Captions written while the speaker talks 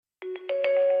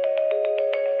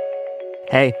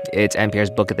Hey, it's NPR's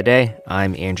Book of the Day.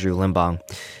 I'm Andrew Limbong.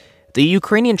 The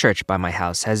Ukrainian church by my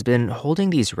house has been holding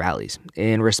these rallies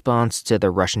in response to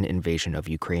the Russian invasion of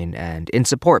Ukraine and in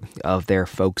support of their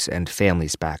folks and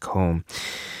families back home.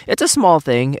 It's a small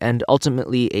thing and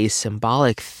ultimately a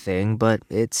symbolic thing, but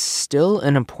it's still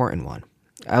an important one.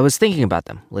 I was thinking about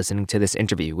them listening to this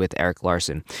interview with Erik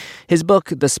Larson. His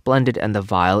book, The Splendid and the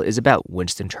Vile, is about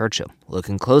Winston Churchill,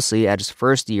 looking closely at his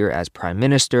first year as prime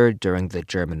minister during the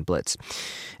German Blitz.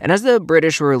 And as the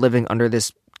British were living under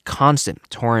this constant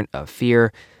torrent of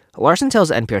fear, Larson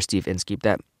tells NPR Steve Inskeep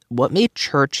that what made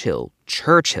Churchill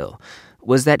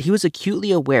was that he was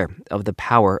acutely aware of the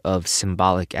power of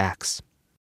symbolic acts.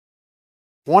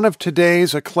 One of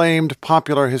today's acclaimed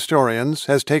popular historians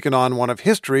has taken on one of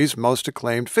history's most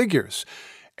acclaimed figures.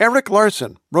 Erik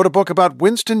Larson wrote a book about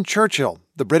Winston Churchill,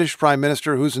 the British Prime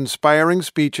Minister whose inspiring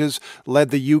speeches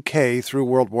led the UK through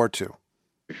World War II.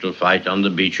 We shall fight on the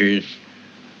beaches.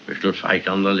 We shall fight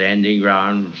on the landing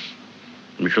grounds.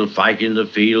 We shall fight in the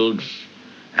fields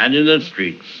and in the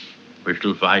streets. We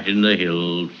shall fight in the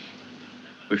hills.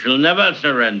 We shall never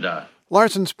surrender.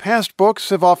 Larson's past books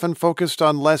have often focused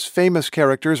on less famous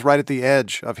characters right at the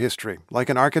edge of history, like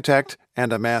an architect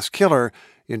and a mass killer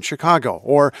in Chicago,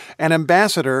 or an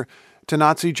ambassador to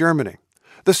Nazi Germany.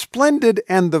 The Splendid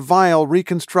and the Vile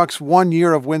reconstructs 1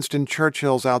 year of Winston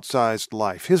Churchill's outsized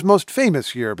life, his most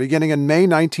famous year beginning in May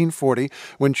 1940,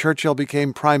 when Churchill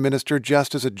became prime minister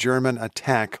just as a German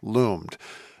attack loomed.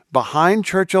 Behind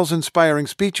Churchill's inspiring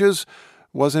speeches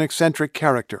was an eccentric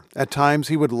character. At times,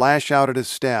 he would lash out at his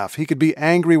staff. He could be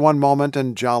angry one moment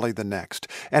and jolly the next.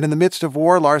 And in the midst of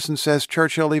war, Larson says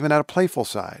Churchill even had a playful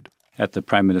side. At the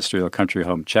prime ministerial country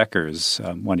home Chequers,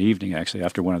 one evening, actually,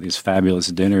 after one of these fabulous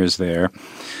dinners there,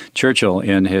 Churchill,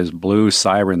 in his blue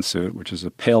siren suit, which is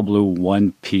a pale blue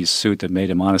one-piece suit that made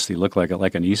him honestly look like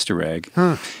an Easter egg,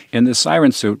 in this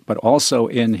siren suit, but also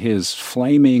in his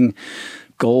flaming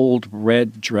gold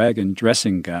red dragon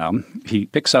dressing gown. He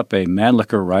picks up a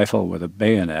Mannlicher rifle with a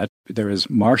bayonet. There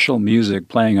is martial music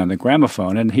playing on the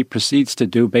gramophone, and he proceeds to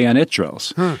do bayonet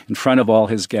drills in front of all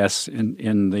his guests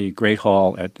in the Great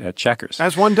Hall at Chequers.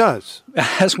 As one does.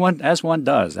 As one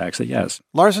does, actually, yes.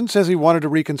 Larson says he wanted to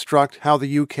reconstruct how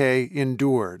the UK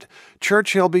endured.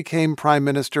 Churchill became prime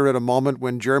minister at a moment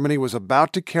when Germany was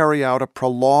about to carry out a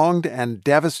prolonged and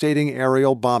devastating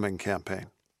aerial bombing campaign.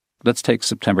 Let's take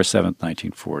September 7th,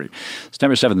 1940.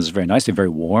 September 7th is very nice, very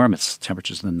warm. It's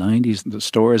temperatures in the 90s. The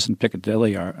stores in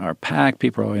Piccadilly are packed.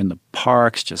 People are in the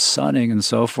parks just sunning and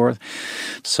so forth.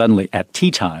 Suddenly, at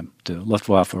tea time, the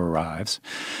Luftwaffe arrives,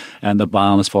 and the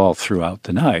bombs fall throughout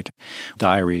the night.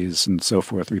 Diaries and so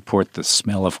forth report the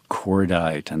smell of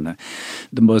cordite, and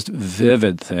the most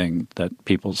vivid thing that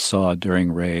people saw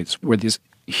during raids were these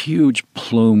huge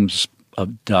plumes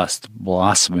of dust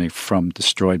blossoming from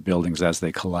destroyed buildings as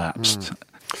they collapsed.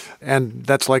 And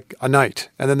that's like a night.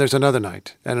 And then there's another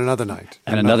night, and another night.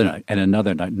 And another night, and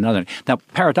another night, another night. Now,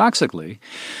 paradoxically,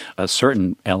 a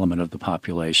certain element of the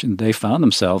population, they found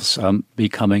themselves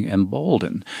becoming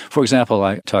emboldened. For example,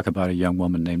 I talk about a young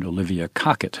woman named Olivia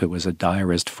Cockett, who was a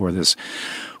diarist for this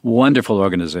wonderful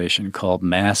organization called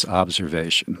Mass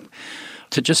Observation,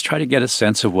 to just try to get a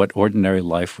sense of what ordinary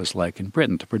life was like in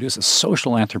Britain, to produce a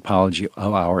social anthropology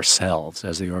of ourselves,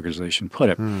 as the organization put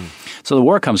it. So the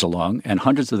war comes along, and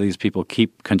hundreds of these people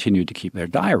continue to keep their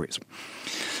diaries.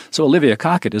 So Olivia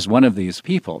Cockett is one of these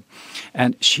people,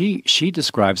 and she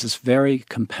describes this very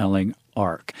compelling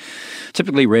arc.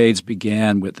 Typically, raids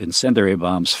began with incendiary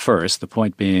bombs first, the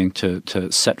point being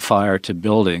to set fire to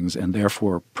buildings and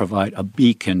therefore provide a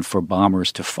beacon for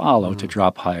bombers to follow to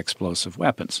drop high explosive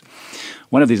weapons.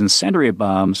 One of these incendiary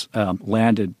bombs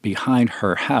landed behind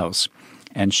her house,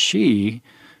 and she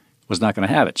was not going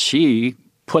to have it. She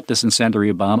put this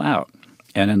incendiary bomb out.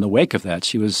 And in the wake of that,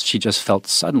 she just felt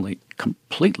suddenly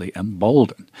completely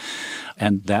emboldened.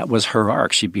 And that was her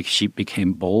arc. She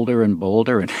became bolder and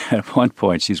bolder. And at one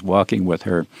point, she's walking with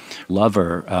her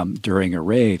lover during a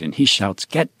raid, and he shouts,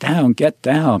 "Get down, get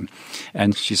down."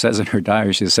 And she says in her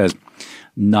diary, she says,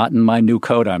 "Not in my new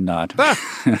coat, I'm not."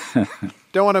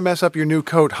 Don't want to mess up your new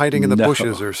coat hiding in the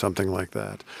bushes or something like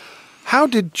that. How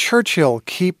did Churchill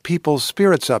keep people's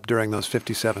spirits up during those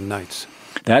 57 nights?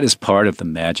 That is part of the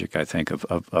magic, I think,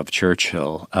 of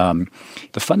Churchill.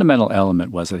 The fundamental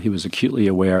element was that he was acutely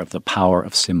aware of the power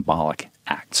of symbolic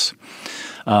acts.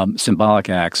 Symbolic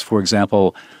acts, for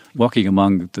example, walking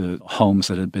among the homes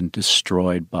that had been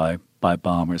destroyed by by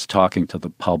bombers, talking to the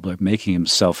public, making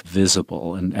himself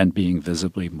visible and being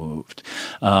visibly moved.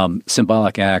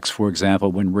 Symbolic acts, for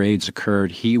example, when raids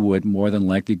occurred, he would more than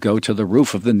likely go to the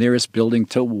roof of the nearest building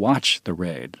to watch the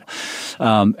raid.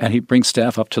 And he'd bring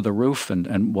staff up to the roof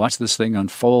and watch this thing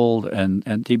unfold,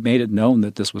 and he made it known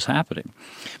that this was happening.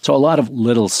 So a lot of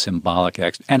little symbolic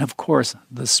acts. And, of course,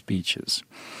 the speeches.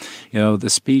 The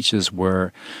speeches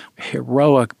were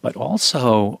heroic, but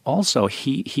also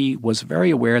he was very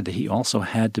aware that he also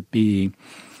had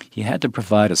to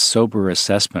provide a sober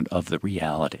assessment of the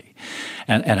reality.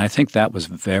 And I think that was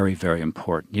very, very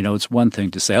important. It's one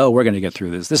thing to say, oh, we're going to get through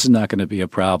this. This is not going to be a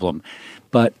problem.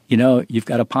 But, you've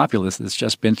got a populace that's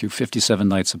just been through 57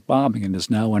 nights of bombing and is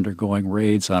now undergoing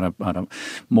raids on a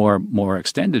more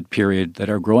extended period that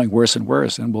are growing worse and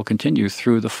worse and will continue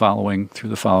through the following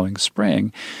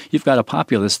spring. You've got a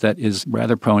populace that is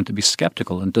rather prone to be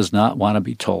skeptical and does not want to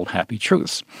be told happy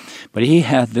truths. But he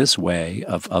had this way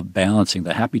of balancing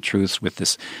the happy truths with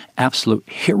this absolute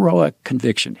heroic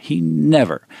conviction. He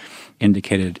never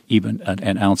indicated even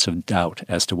an ounce of doubt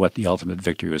as to what the ultimate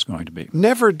victory was going to be.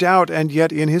 Never doubt, and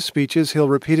yet in his speeches he'll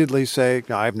repeatedly say,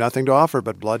 I have nothing to offer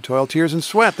but blood, toil, tears, and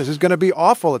sweat. This is going to be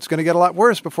awful. It's going to get a lot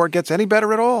worse before it gets any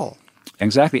better at all.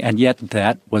 Exactly. And yet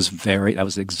that was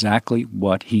exactly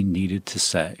what he needed to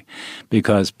say,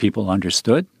 because people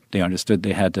understood. They understood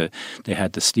they had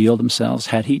to steel themselves.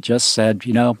 Had he just said,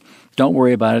 don't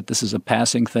worry about it, this is a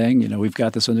passing thing, we've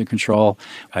got this under control,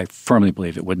 I firmly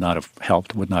believe it would not have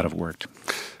helped, would not have worked.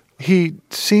 He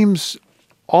seems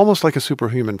almost like a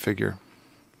superhuman figure.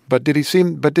 But did he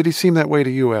seem that way to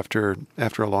you after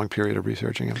a long period of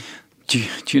researching him? Do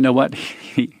you know what?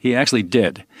 He actually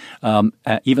did.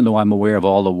 Even though I'm aware of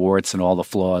all the warts and all the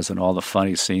flaws and all the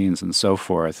funny scenes and so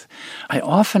forth, I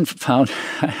often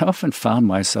found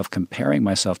myself comparing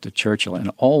myself to Churchill and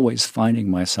always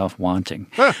finding myself wanting.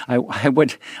 Huh. I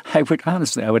would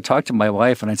honestly, I would talk to my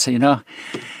wife and I'd say,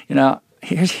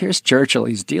 Here's Churchill.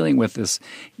 He's dealing with this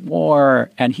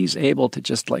war, and he's able to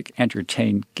just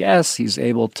entertain guests. He's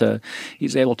able to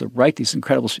write these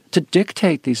to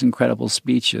dictate these incredible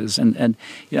speeches. And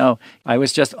I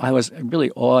was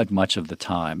really awed much of the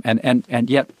time, and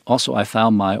yet also I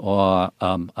found my awe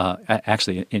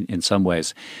actually in some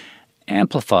ways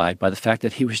amplified by the fact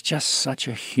that he was just such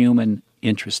a human,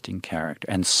 interesting character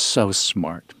and so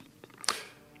smart.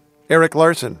 Erik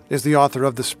Larson is the author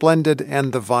of The Splendid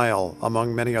and the Vile,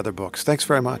 among many other books. Thanks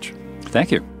very much.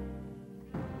 Thank you.